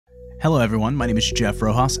Hello everyone, my name is Jeff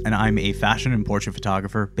Rojas and I'm a fashion and portrait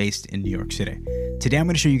photographer based in New York City. Today I'm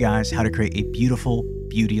going to show you guys how to create a beautiful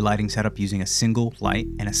beauty lighting setup using a single light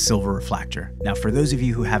and a silver reflector. Now for those of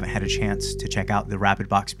you who haven't had a chance to check out the Rapid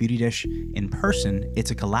Box Beauty Dish in person, it's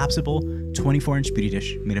a collapsible 24-inch beauty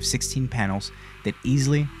dish made of 16 panels that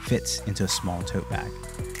easily fits into a small tote bag.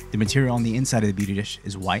 The material on the inside of the beauty dish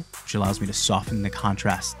is white, which allows me to soften the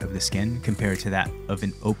contrast of the skin compared to that of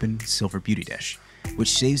an open silver beauty dish,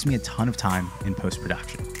 which saves me a ton of time in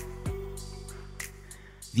post-production.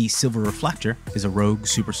 The silver reflector is a Rogue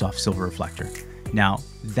super soft silver reflector. Now,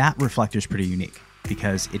 that reflector is pretty unique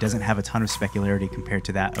because it doesn't have a ton of specularity compared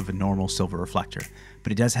to that of a normal silver reflector,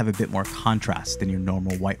 but it does have a bit more contrast than your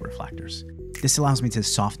normal white reflectors. This allows me to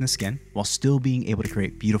soften the skin while still being able to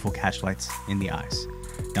create beautiful catch lights in the eyes.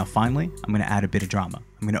 Now finally, I'm going to add a bit of drama.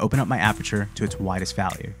 I'm going to open up my aperture to its widest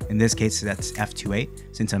value. In this case, that's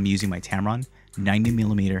f2.8 since I'm using my Tamron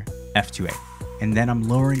 90mm f2.8. And then I'm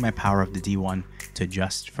lowering my power of the D1 to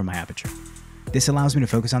adjust for my aperture. This allows me to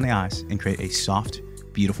focus on the eyes and create a soft,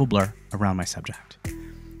 beautiful blur around my subject.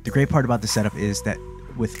 The great part about the setup is that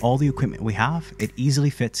with all the equipment we have, it easily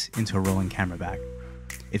fits into a rolling camera bag.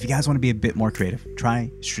 If you guys want to be a bit more creative, try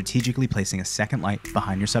strategically placing a second light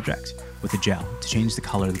behind your subject with a gel to change the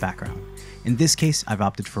color of the background. In this case, I've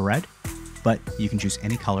opted for red, but you can choose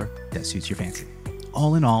any color that suits your fancy.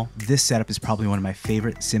 All in all, this setup is probably one of my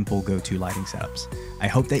favorite simple go-to lighting setups. I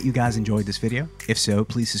hope that you guys enjoyed this video. If so,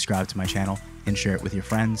 please subscribe to my channel and share it with your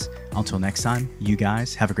friends. Until next time, you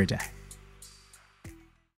guys have a great day.